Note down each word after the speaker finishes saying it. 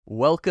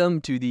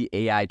Welcome to the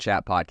AI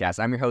Chat Podcast.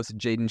 I'm your host,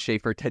 Jaden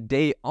Schaefer.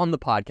 Today on the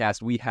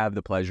podcast, we have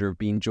the pleasure of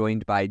being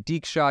joined by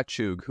Deeksha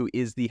Chugh, who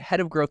is the head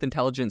of growth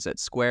intelligence at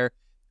Square,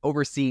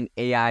 overseeing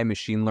AI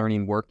machine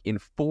learning work in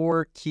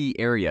 4 key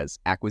areas: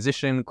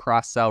 acquisition,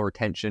 cross-sell,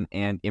 retention,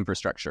 and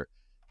infrastructure.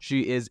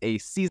 She is a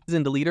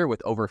seasoned leader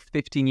with over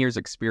 15 years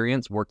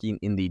experience working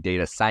in the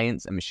data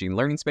science and machine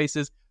learning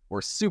spaces.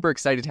 We're super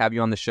excited to have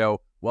you on the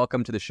show.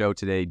 Welcome to the show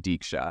today,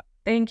 Deeksha.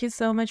 Thank you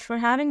so much for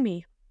having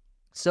me.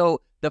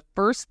 So the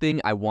first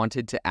thing I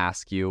wanted to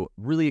ask you,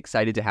 really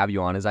excited to have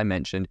you on, as I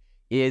mentioned,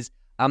 is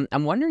I'm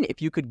wondering if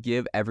you could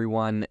give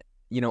everyone,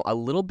 a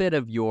little bit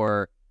of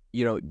your,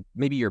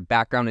 maybe your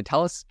background and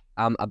tell us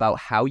about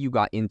how you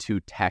got into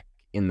tech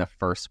in the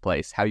first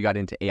place, how you got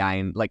into AI,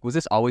 and was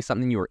this always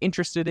something you were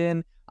interested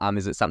in?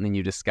 Is it something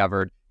you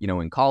discovered,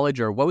 in college,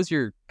 or what was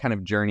your kind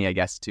of journey, I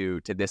guess, to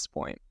this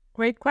point?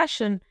 Great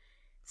question.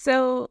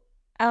 So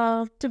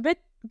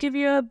give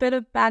you a bit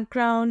of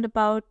background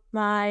about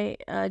my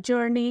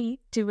journey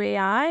to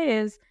AI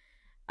is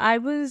I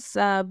was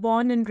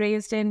born and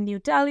raised in New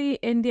Delhi,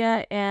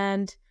 India,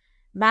 and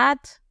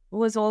math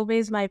was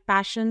always my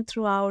passion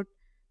throughout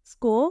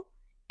school.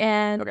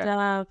 And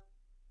Okay.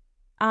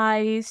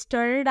 I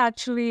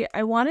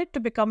wanted to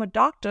become a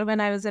doctor when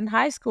I was in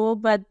high school,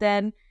 but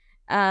then,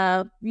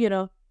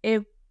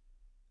 if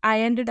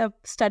I ended up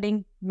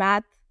studying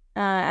math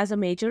as a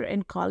major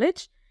in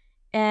college.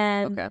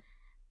 And Okay.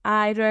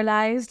 I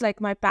realized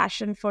my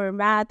passion for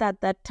math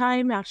at that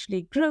time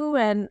actually grew,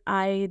 and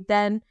I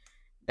then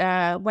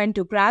went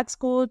to grad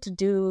school to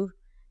do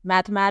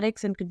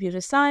mathematics and computer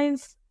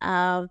science.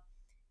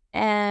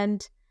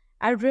 And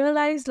I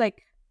realized I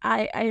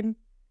I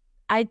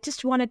I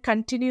just want to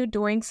continue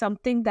doing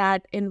something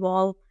that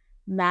involved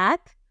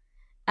math.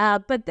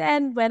 But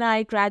then when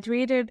I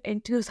graduated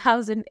in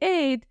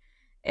 2008,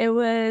 it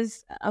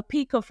was a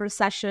peak of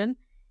recession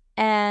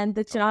and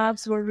the Okay.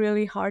 jobs were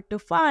really hard to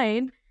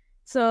find.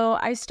 So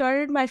I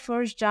started my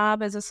first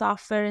job as a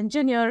software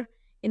engineer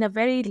in a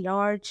very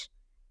large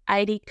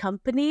IT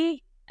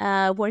company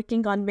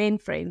working on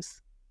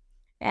mainframes.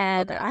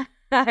 And Okay.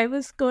 I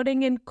was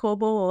coding in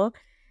COBOL,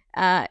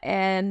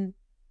 and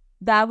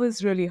that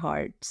was really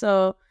hard.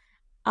 So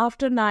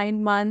after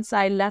 9 months,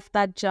 I left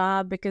that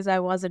job because I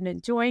wasn't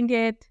enjoying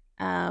it.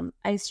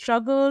 I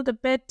struggled a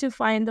bit to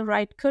find the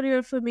right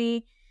career for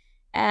me.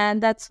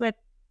 And that's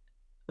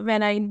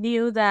when I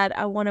knew that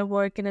I want to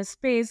work in a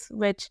space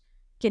which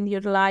can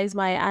utilize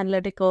my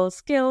analytical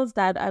skills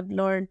that I've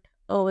learned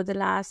over the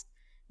last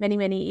many,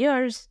 many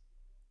years.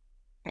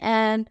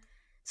 And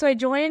so I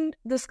joined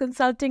this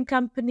consulting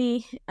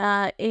company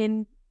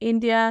in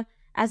India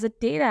as a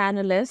data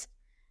analyst.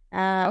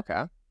 Uh,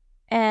 Okay.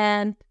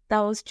 and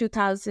that was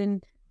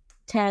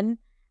 2010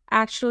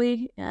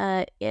 actually,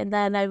 and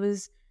then I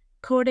was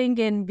coding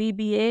in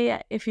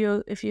VBA. If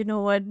you know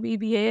what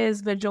VBA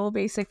is, Visual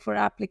Basic for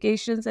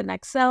Applications, and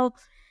Excel.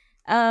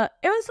 It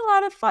was a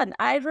lot of fun.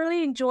 I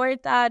really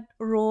enjoyed that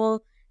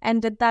role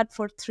and did that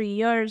for 3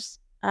 years.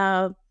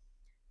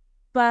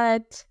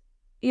 But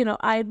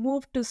I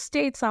moved to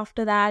States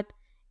after that,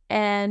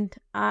 and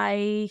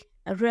I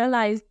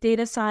realized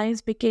data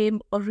science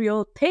became a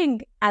real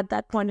thing at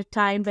that point of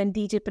time when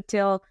DJ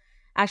Patel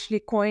actually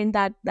coined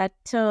that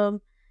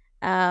term.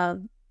 Uh,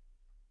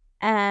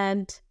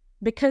 and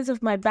because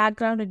of my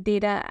background in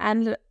data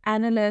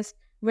analyst,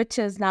 which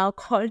is now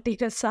called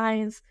data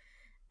science,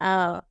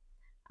 uh,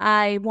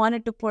 I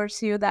wanted to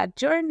pursue that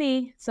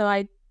journey. So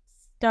I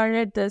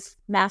started this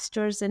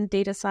master's in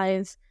data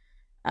science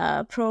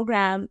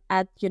program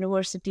at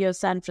University of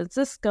San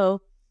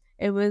Francisco.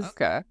 It was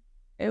Okay.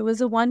 it was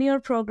a 1 year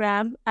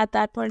program at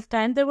that point in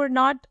time. There were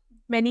not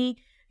many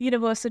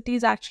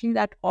universities actually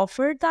that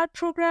offered that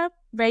program.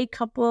 Very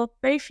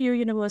few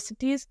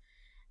universities.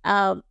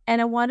 And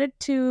I wanted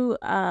to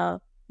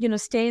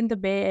stay in the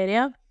Bay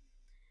Area,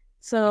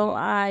 so Hmm.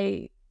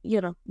 I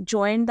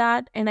joined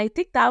that, and I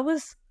think that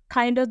was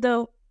kind of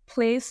the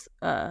place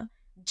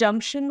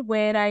junction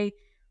where I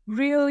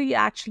really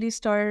actually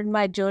started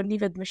my journey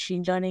with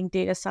machine learning,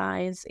 data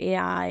science,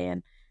 AI,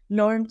 and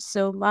learned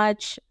so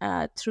much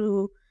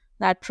through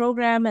that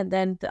program, and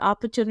then the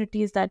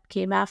opportunities that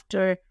came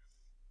after.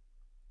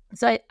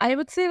 So I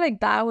would say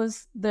that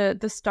was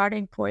the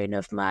starting point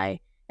of my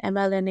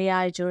ML and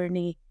AI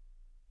journey.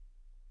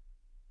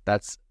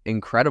 That's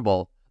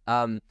incredible.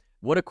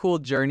 What a cool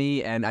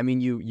journey. And I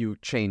mean, you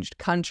changed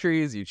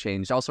countries, you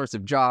changed all sorts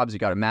of jobs, you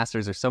got a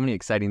master's. There's so many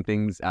exciting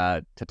things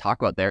to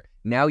talk about there.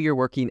 Now you're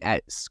working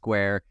at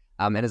Square.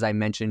 And as I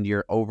mentioned,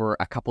 you're over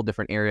a couple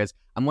different areas.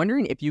 I'm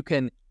wondering if you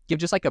can give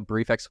just a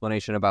brief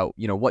explanation about,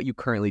 what you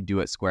currently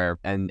do at Square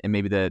and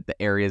maybe the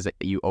areas that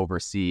you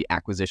oversee: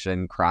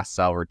 acquisition,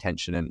 cross-sell,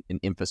 retention, and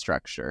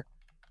infrastructure.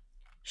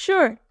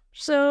 Sure.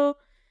 So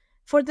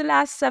for the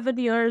last 7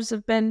 years,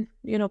 I've been,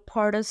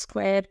 part of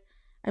Square.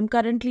 I'm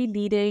currently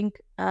leading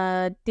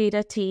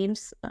data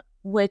teams,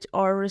 which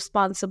are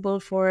responsible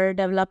for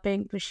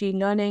developing machine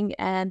learning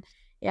and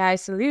AI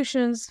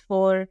solutions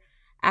for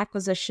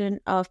acquisition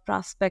of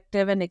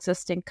prospective and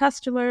existing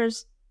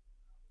customers.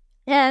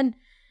 And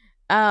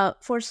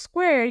For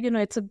Square,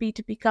 it's a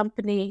B2B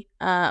company.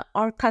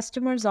 Our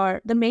customers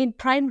are the main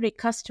primary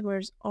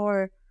customers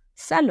are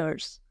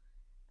sellers.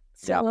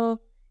 Yeah.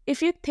 So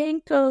if you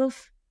think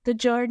of the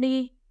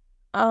journey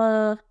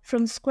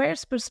from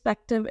Square's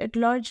perspective, it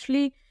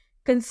largely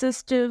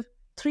consists of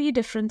three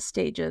different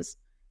stages,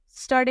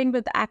 starting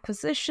with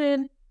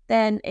acquisition,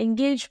 then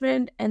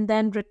engagement, and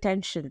then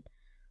retention,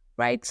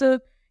 right? So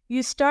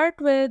you start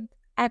with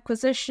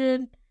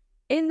acquisition.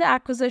 In the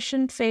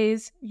acquisition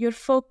phase, you're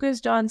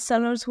focused on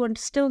sellers who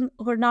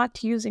are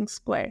not using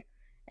Square,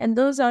 and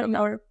those are Okay.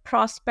 our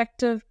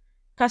prospective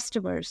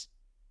customers.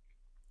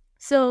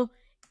 So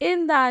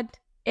in that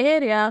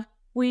area,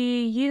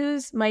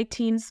 my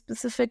team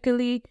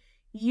specifically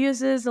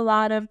uses a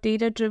lot of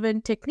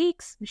data-driven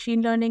techniques,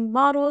 machine learning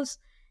models,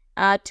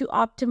 to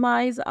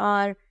optimize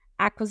our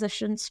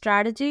acquisition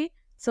strategy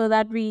so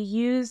that we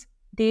use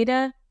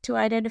data to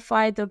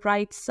identify the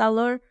right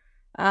seller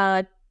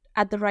uh,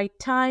 at the right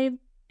time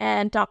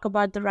and talk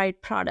about the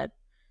right product.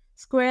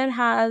 Square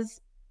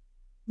has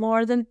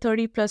more than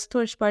 30 plus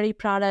third party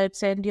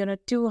products and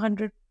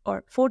 200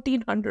 or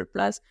 1400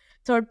 plus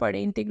third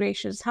party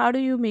integrations. How do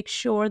you make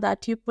sure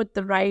that you put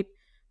the right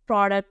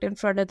product in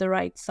front of the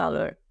right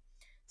seller?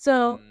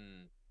 So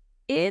Mm.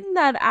 in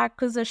that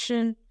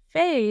acquisition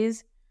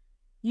phase,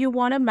 you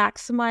want to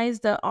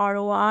maximize the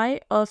ROI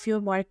of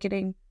your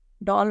marketing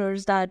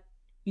dollars that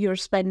you're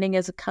spending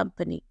as a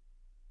company,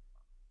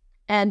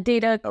 and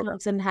data Okay.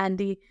 comes in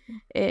handy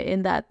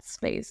in that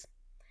space.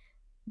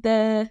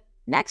 The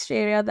next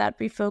area that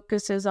we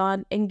focus is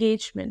on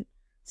engagement.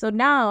 So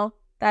now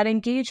that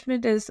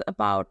engagement is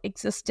about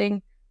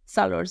existing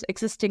sellers,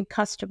 existing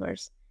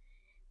customers.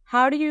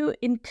 How do you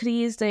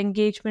increase the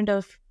engagement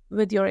of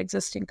with your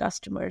existing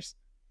customers?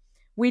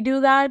 We do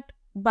that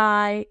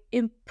by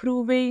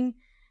improving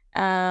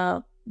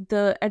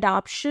the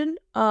adoption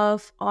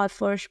of our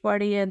first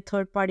party and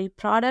third party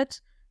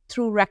products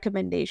through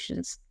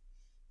recommendations.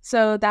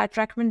 So that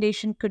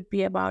recommendation could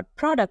be about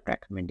product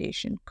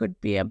recommendation, could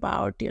be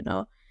about,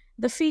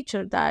 the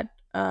feature that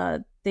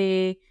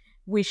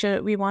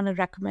we want to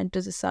recommend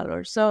to the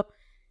seller. So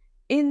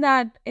in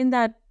that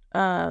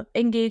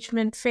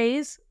engagement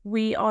phase,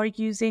 we are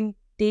using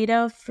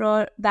data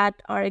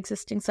that our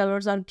existing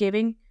sellers are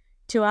giving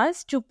to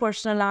us to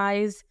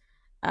personalize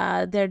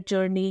their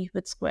journey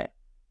with Square.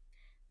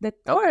 The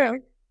Okay.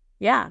 third,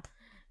 yeah,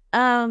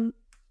 um,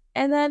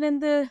 and then in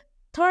the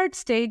third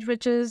stage,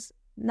 which is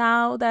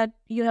now that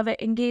you have an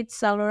engaged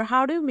seller,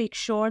 how do you make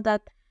sure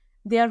that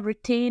they are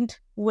retained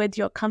with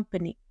your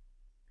company?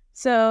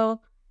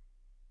 So,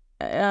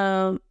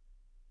 um,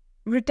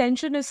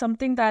 retention is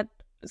something that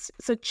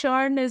so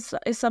churn is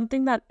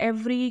something that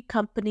every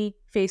company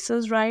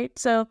faces, right?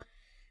 So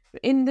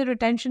in the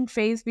retention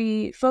phase,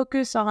 we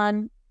focus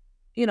on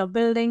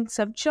building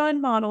some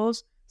churn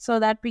models so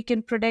that we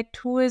can predict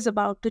who is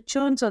about to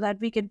churn, so that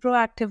we can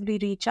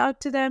proactively reach out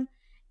to them,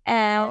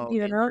 and Oh,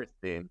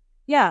 interesting.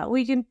 yeah,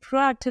 we can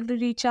proactively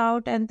reach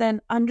out and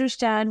then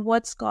understand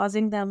what's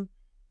causing them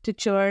to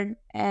churn,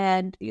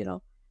 and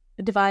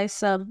devise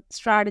some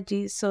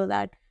strategies so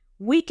that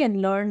we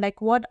can learn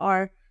like what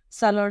our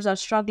sellers are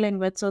struggling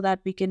with so that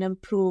we can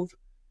improve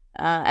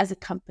as a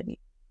company.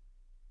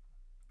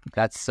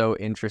 That's so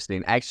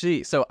interesting.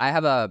 Actually, so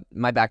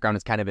my background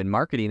is kind of in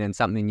marketing, and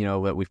something,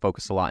 that we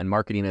focus a lot in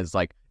marketing is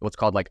like what's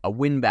called like a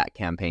win back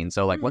campaign.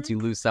 So like once you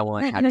lose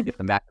someone, how do you get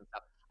them back and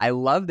stuff. I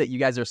love that you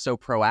guys are so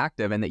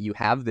proactive and that you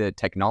have the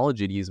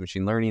technology to use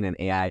machine learning and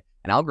AI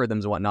and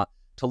algorithms and whatnot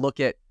to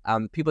look at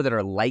people that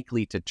are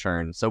likely to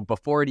churn. So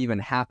before it even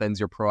happens,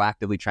 you're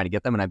proactively trying to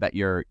get them. And I bet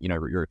your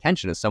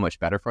attention is so much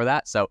better for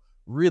that. So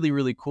really,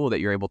 really cool that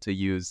you're able to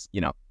use,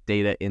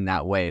 data in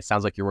that way. It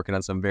sounds like you're working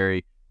on some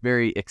very,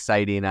 very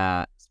exciting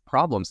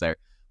problems there.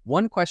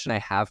 One question I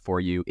have for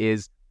you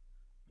is,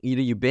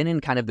 you've been in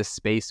kind of the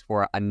space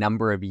for a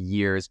number of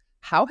years.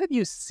 How have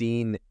you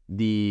seen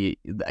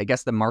I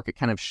guess the market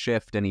kind of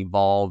shift and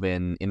evolve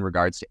in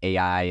regards to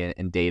AI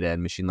and data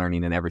and machine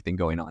learning and everything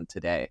going on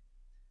today?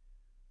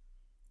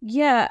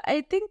 Yeah,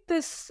 I think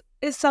this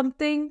is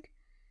something,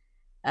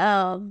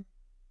 um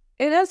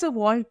it has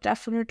evolved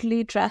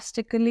definitely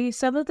drastically.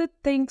 Some of the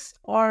things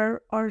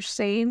are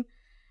same.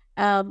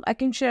 I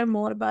can share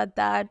more about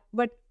that.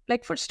 But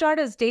like for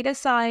starters, data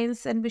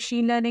science and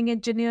machine learning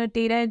engineer,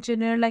 data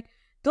engineer, like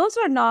those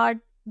are not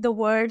the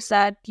words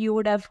that you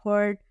would have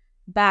heard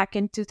back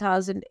in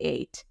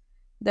 2008.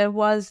 There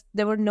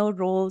were no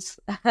roles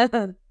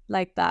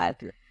like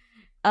that.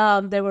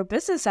 Yeah. There were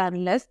business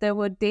analysts, there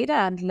were data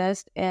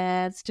analysts,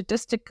 and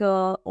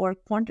statistical or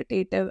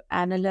quantitative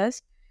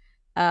analysts,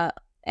 uh,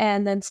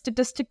 and then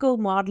statistical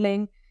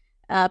modeling.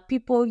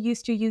 People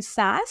used to use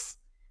SAS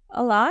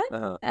a lot,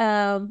 Uh-huh.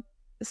 um,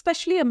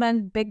 especially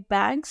among big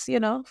banks,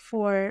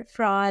 for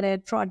fraud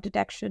and fraud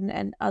detection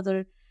and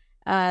other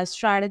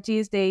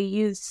strategies. They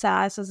use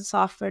SAS as a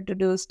software to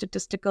do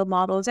statistical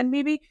models. And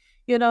maybe,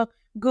 you know,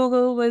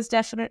 Google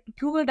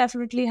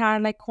definitely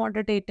had like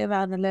quantitative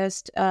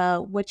analysts,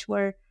 which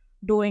were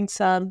doing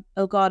some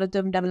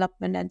algorithm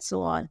development and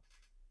so on.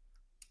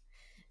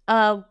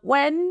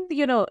 When,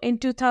 in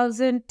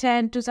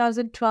 2010,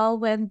 2012,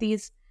 when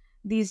these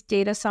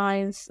data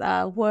science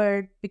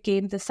word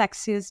became the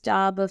sexiest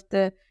job of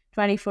the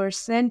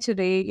 21st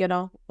century,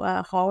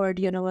 Howard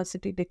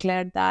University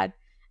declared that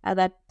at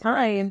that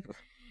time.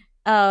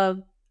 uh,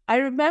 I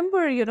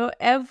remember,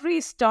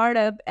 every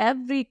startup,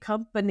 every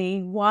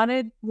company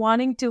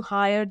wanting to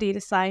hire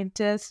data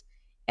scientists,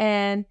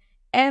 and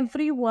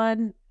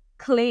everyone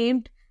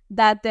claimed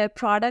that their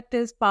product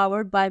is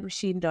powered by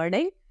machine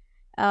learning.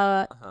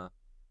 Uh, Uh-huh.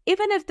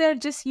 Even if they're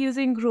just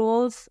using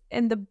rules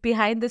in the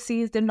behind the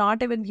scenes, they're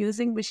not even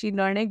using machine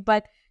learning,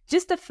 but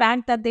just the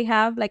fact that they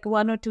have like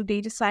one or two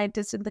data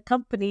scientists in the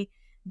company,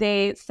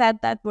 they said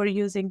that we're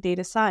using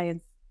data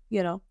science,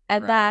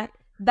 and Right.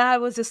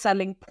 that was a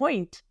selling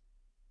point.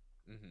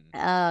 Hmm.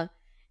 uh,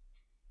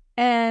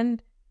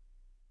 and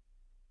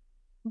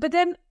But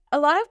then a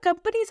lot of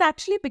companies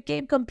actually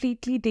became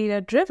completely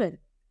data driven.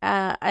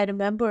 I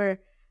remember,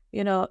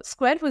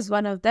 Square was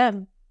one of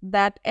them,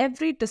 that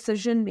every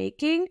decision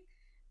making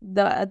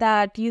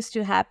that used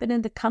to happen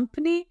in the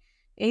company,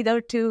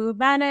 either to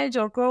manage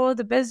or grow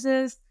the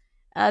business,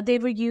 they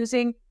were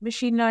using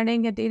machine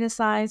learning and data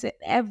science in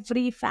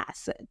every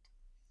facet.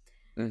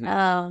 Hmm.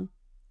 Um,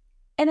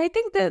 and I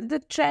think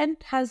the trend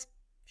has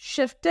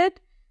shifted.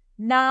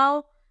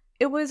 Now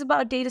it was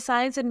about data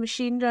science and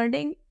machine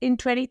learning in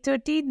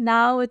 2013.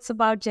 Now it's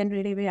about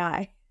generative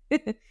AI.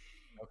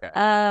 Okay.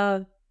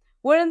 uh,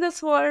 we're in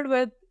this world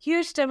with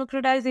huge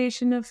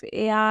democratization of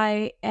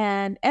AI,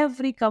 and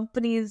every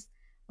company is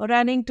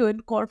running to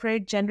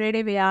incorporate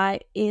generative AI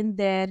in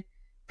their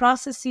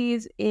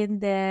processes, in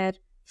their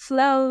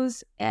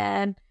flows.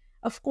 And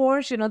of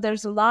course,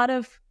 there's a lot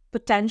of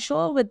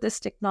potential with this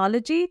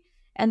technology,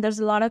 and there's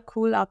a lot of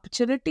cool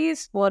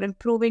opportunities for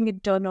improving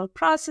internal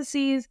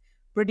processes,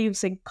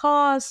 reducing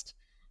cost,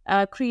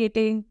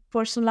 creating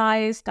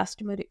personalized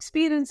customer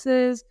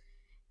experiences.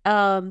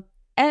 And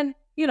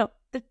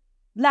the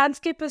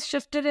landscape has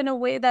shifted in a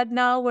way that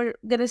now we're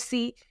going to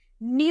see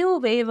new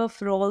wave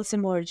of roles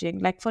emerging.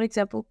 Like, for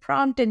example,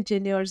 prompt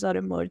engineers are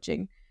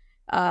emerging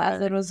as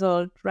a Right.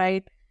 result,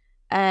 right?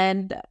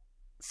 And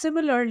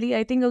similarly,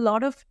 I think a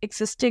lot of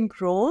existing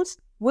roles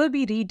will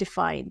be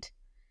redefined.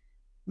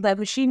 The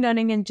machine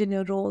learning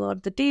engineer role, or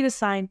the data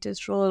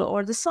scientist role,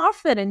 or the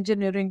software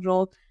engineering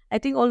role, I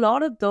think a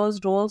lot of those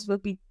roles will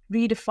be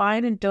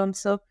redefined in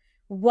terms of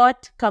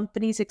what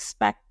companies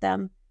expect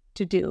them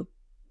to do.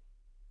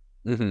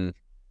 Hmm.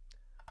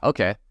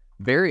 Okay.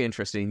 Very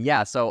interesting.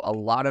 Yeah. So a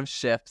lot of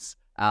shifts.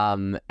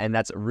 And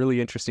that's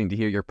really interesting to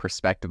hear your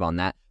perspective on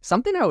that.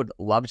 Something I would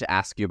love to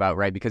ask you about,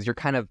 right? Because you're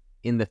kind of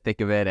in the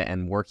thick of it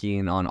and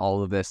working on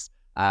all of this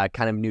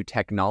kind of new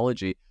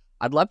technology.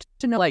 I'd love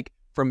to know, like,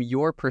 from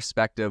your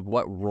perspective,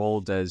 what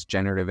role does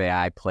generative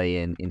AI play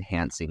in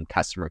enhancing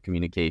customer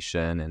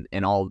communication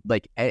and all,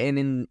 like, and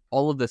in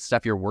all of the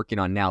stuff you're working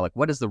on now? Like,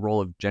 what is the role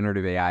of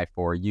generative AI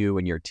for you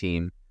and your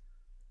team?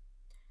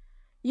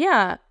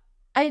 Yeah,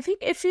 I think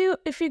if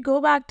you go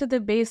back to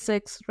the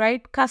basics,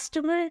 right?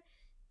 Customer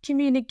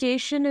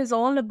communication is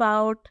all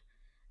about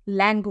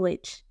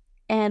language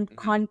and Hmm.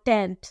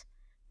 content,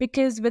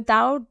 because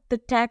without the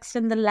text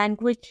and the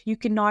language, you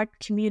cannot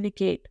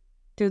communicate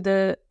to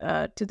the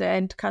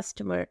end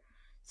customer.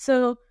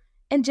 So,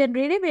 and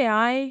generative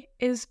AI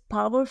is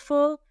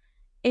powerful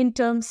in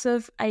terms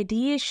of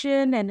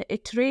ideation and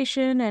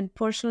iteration and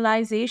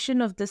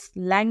personalization of this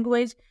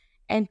language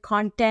and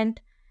content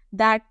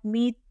that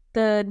meet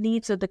the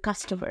needs of the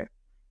customer.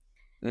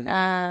 Hmm.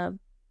 Uh,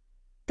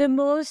 the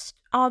most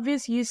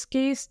obvious use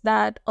case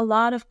that a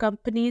lot of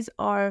companies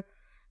are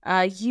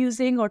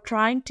using or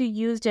trying to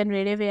use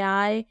generative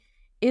AI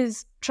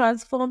is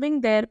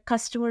transforming their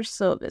customer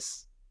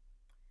service.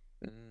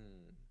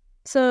 Mm.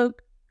 So,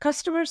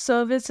 customer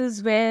service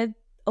is where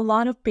a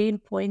lot of pain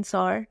points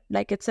are.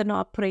 Like, it's an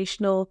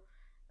operational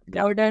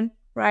Yeah. burden,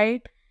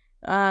 right?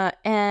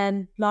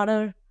 And a lot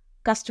of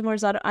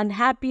customers are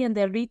unhappy, and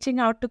they're reaching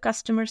out to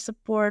customer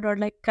support or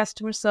like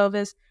customer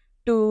service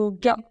to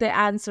Yeah. get the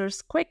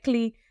answers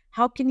quickly.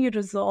 How can you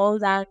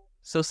resolve that?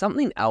 So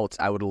something else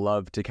I would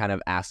love to kind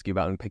of ask you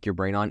about and pick your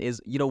brain on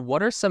is,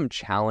 what are some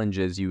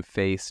challenges you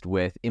faced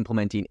with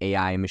implementing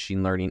AI and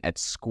machine learning at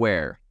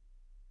Square?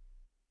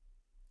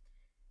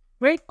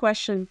 Great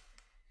question.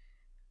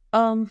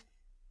 Um,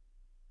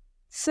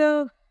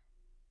 so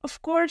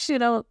of course,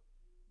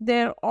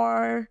 there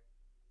are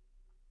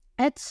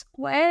at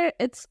Square.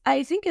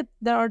 I think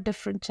there are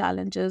different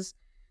challenges.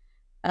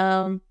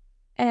 Um,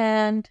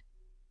 and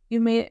you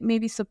may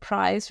be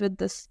surprised with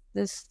this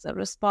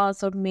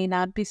response, or may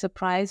not be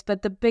surprised,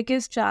 but the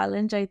biggest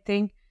challenge I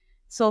think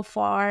so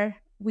far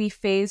we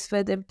face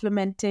with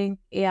implementing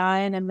AI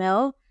and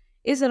ML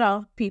is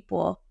around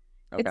people.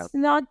 Okay. It's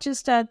not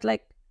just at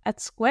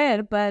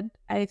Square, but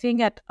I think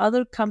at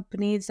other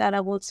companies that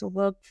I've also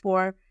worked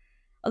for,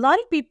 a lot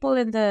of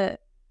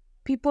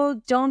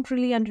people don't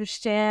really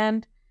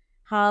understand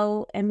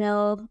how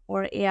ML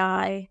or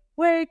AI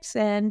works,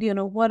 and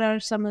what are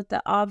some of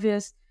the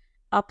obvious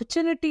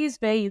opportunities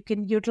where you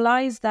can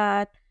utilize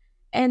that.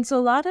 And so a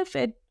lot of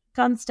it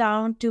comes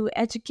down to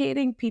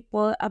educating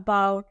people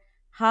about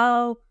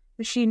how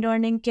machine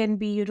learning can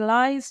be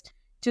utilized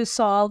to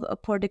solve a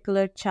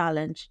particular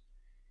challenge.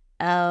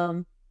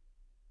 Um,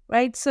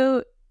 right?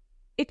 So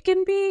it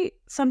can be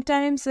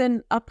sometimes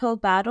an uphill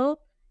battle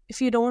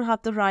if you don't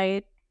have the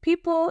right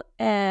people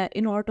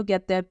in order to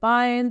get their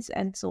buy-ins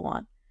and so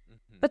on.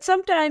 Mhm. But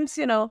sometimes,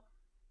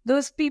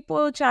 those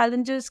people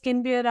challenges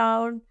can be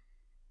around.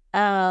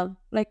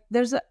 Like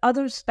there's a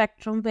other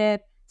spectrum where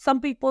some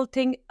people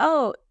think,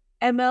 oh,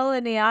 ML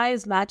and AI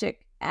is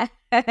magic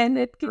and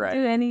it can Right.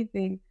 do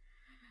anything,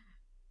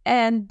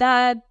 and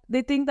that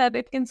they think that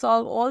it can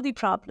solve all the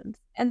problems.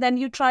 And then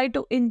you try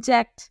to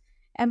inject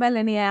ML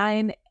and AI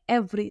in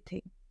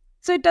everything.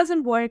 So it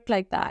doesn't work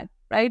like that,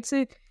 right?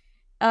 So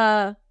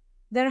uh,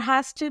 there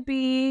has to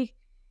be,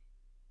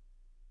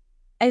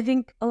 I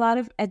think, a lot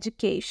of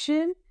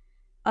education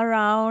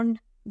around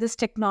this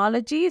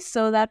technology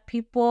so that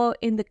people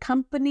in the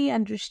company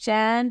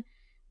understand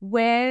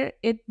where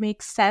it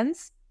makes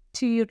sense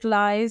to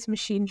utilize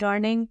machine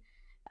learning,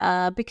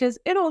 because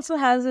it also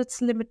has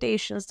its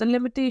limitations. The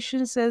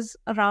limitations is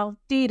around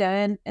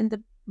data and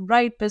the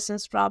right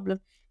business problem.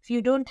 If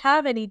you don't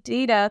have any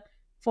data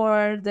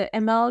for the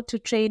ML to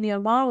train your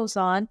models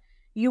on,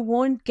 you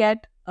won't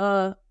get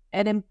an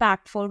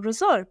impactful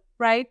result,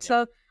 right? Yeah.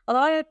 So a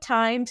lot of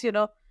times,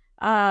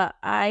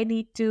 I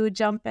need to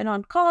jump in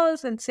on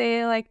calls and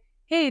say like,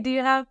 "Hey, do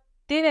you have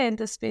data in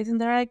this space?"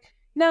 And they're like,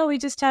 "No, we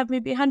just have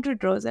maybe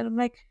 100 rows." And I'm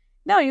like,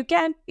 "No, you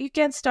can't. You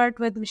can't start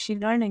with machine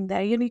learning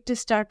there. You need to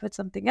start with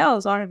something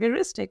else or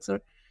heuristics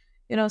or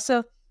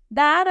So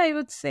that I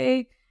would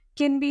say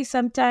can be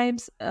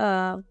sometimes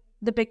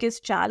the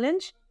biggest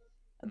challenge.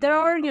 There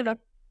are Okay.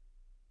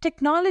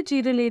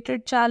 technology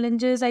related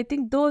challenges. I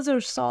think those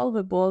are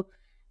solvable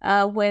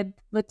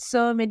with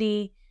so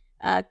many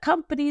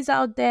companies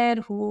out there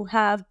who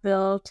have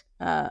built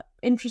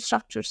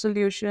infrastructure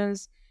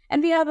solutions,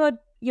 and we have a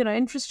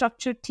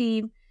infrastructure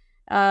team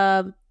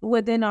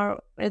within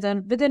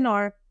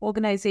our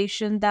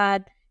organization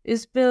that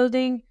is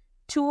building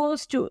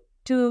tools to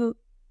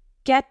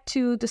get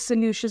to the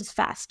solutions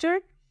faster,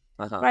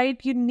 Uh-huh.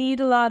 right? You need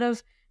a lot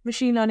of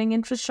machine learning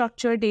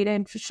infrastructure, data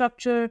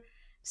infrastructure,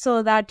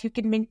 so that you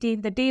can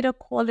maintain the data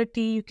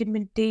quality, you can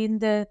maintain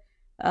the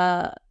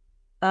uh,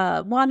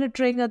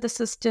 monitoring of the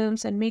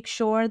systems, and make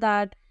sure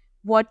that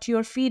what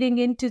you're feeding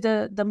into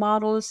the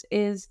models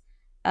is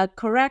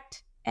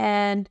correct,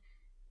 and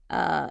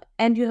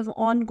you have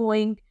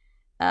ongoing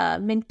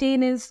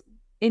maintenance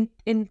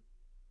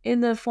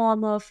in the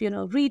form of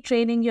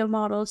retraining your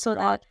model so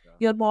that Gotcha.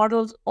 your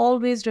models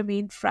always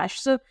remain fresh.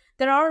 So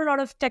there are a lot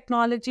of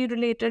technology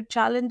related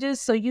challenges,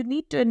 so you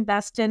need to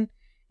invest in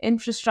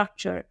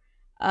infrastructure.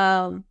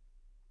 Um,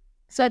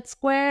 so at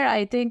Square,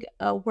 I think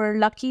we're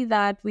lucky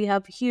that we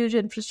have huge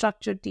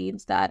infrastructure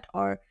teams that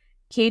are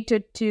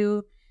catered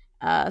to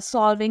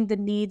solving the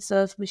needs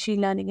of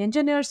machine learning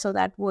engineers so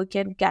that we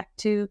can get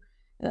to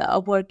a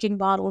working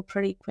model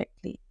pretty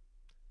quickly.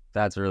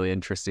 That's really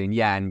interesting.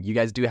 Yeah, and you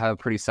guys do have a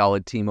pretty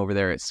solid team over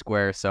there at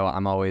Square, so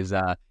I'm always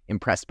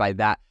impressed by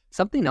that.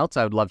 Something else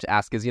I would love to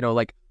ask is,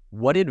 like,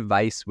 what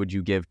advice would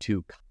you give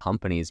to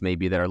companies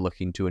maybe that are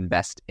looking to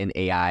invest in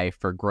AI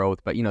for growth,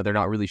 but they're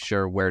not really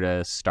sure where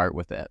to start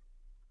with it?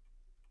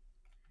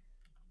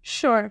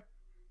 Sure.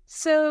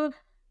 So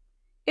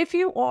if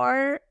you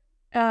are,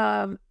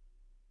 um,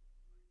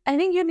 I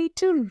think you need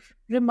to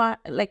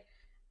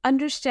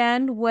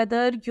understand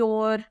whether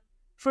you're,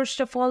 first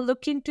of all,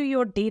 look into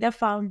your data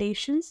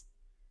foundations.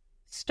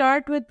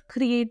 Start with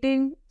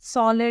creating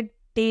solid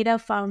data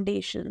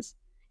foundations.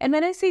 And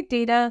when I say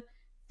data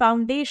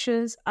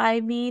foundations,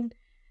 I mean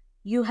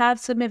you have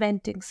some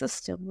eventing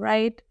system,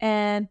 right?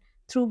 And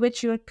through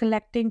which you're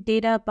collecting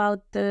data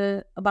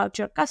about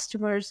your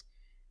customers.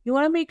 You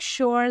want to make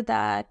sure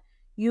that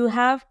you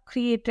have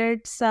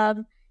created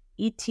some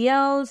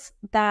ETLs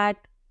that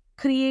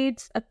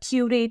creates a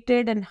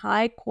curated and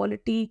high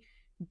quality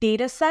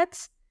data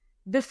sets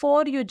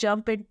before you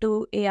jump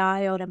into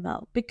AI or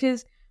ML.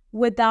 Because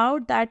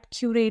without that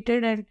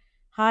curated and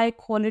high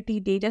quality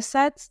data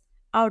sets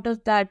out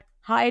of that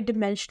high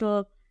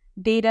dimensional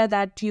data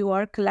that you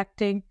are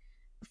collecting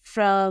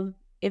from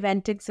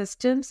eventing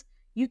systems,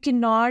 you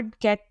cannot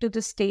get to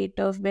the state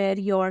of where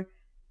your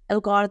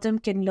algorithm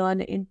can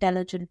learn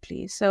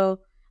intelligently. So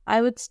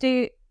I would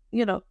say,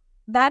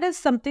 that is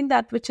something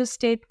that which has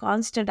stayed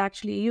constant.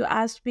 Actually, you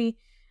asked me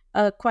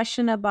a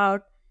question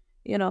about,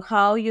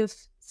 how you've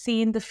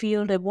seen the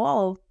field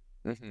evolve.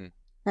 Hmm.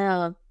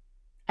 Uh,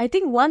 I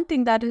think one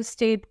thing that has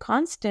stayed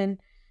constant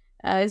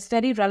is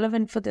very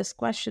relevant for this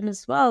question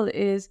as well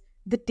is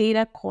the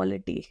data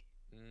quality.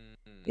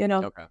 Mm, You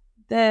know, okay.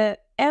 the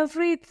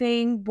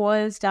everything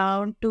boils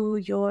down to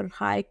your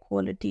high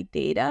quality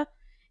data,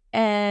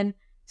 and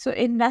so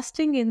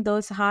investing in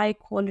those high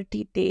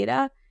quality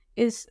data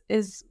is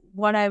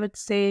what I would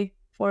say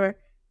for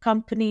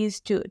companies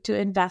to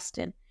invest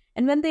in.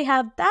 And when they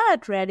have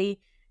that ready,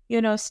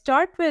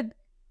 start with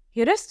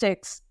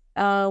heuristics,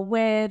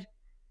 where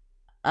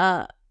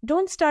uh,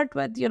 don't start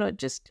with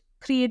just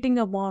creating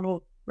a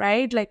model,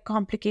 right? Like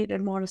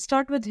complicated models.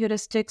 Start with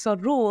heuristics or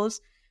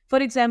rules. For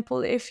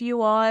example, if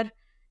you are,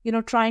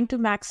 trying to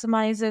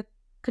maximize a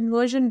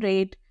conversion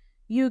rate,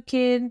 you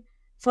can,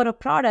 for a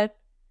product,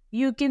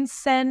 you can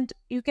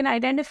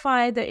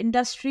identify the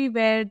industry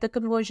where the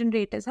conversion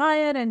rate is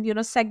higher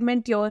and,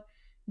 segment your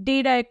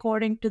data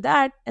according to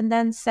that, and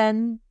then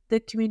send the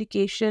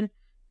communication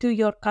to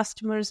your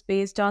customers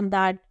based on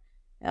that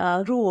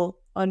rule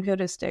on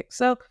heuristic.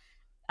 So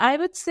I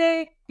would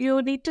say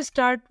you need to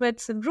start with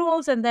some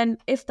rules, and then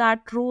if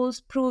that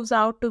rules proves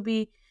out to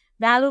be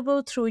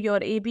valuable through your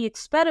A/B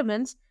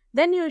experiments,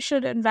 then you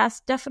should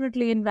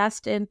definitely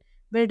invest in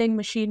building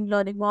machine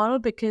learning model,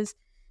 because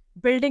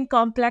building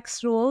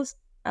complex rules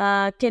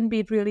can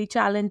be really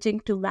challenging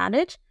to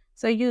manage.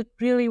 So you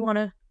really want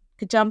to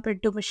jump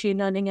into machine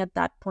learning at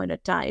that point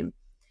of time.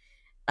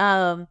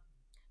 Um,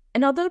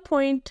 Another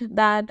point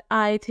that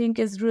I think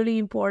is really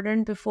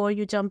important before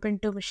you jump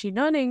into machine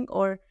learning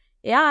or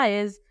AI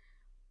is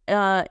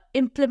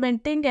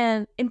implementing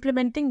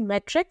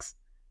metrics,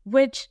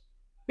 which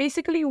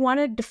basically you want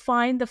to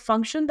define the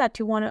function that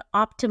you want to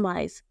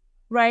optimize,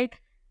 right?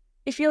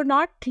 If you're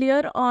not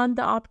clear on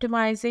the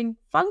optimizing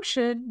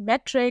function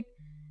metric,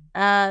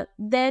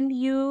 then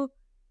you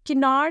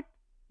cannot,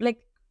 like,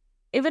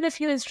 even if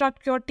you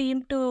instruct your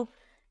team to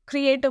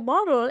create a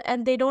model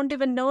and they don't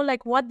even know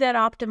like what they're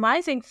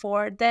optimizing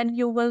for, then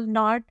you will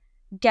not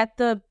get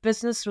the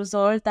business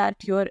result that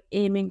you're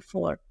aiming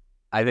for.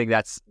 I think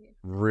that's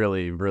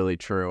really, really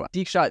true.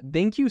 Deeksha,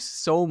 thank you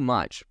so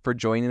much for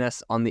joining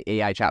us on the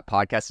AI Chat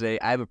podcast today.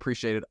 I've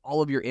appreciated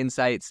all of your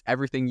insights,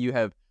 everything you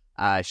have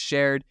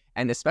shared,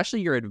 and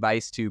especially your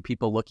advice to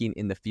people looking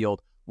in the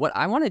field. What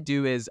I want to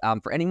do is,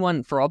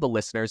 for all the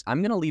listeners,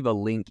 I'm going to leave a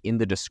link in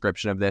the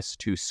description of this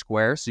to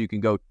Square, so you can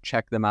go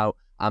check them out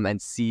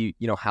and see,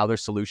 how their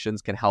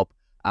solutions can help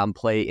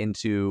play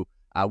into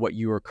what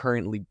you are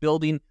currently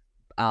building.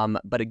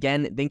 But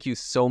again, thank you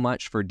so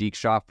much for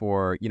Deeksha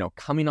for,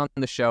 coming on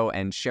the show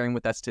and sharing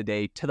with us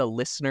today. To the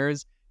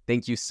listeners,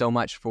 thank you so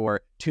much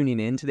for tuning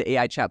in to the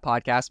AI Chat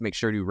podcast. Make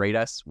sure to rate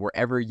us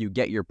wherever you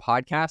get your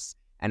podcasts,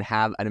 and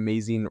have an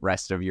amazing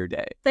rest of your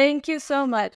day. Thank you so much.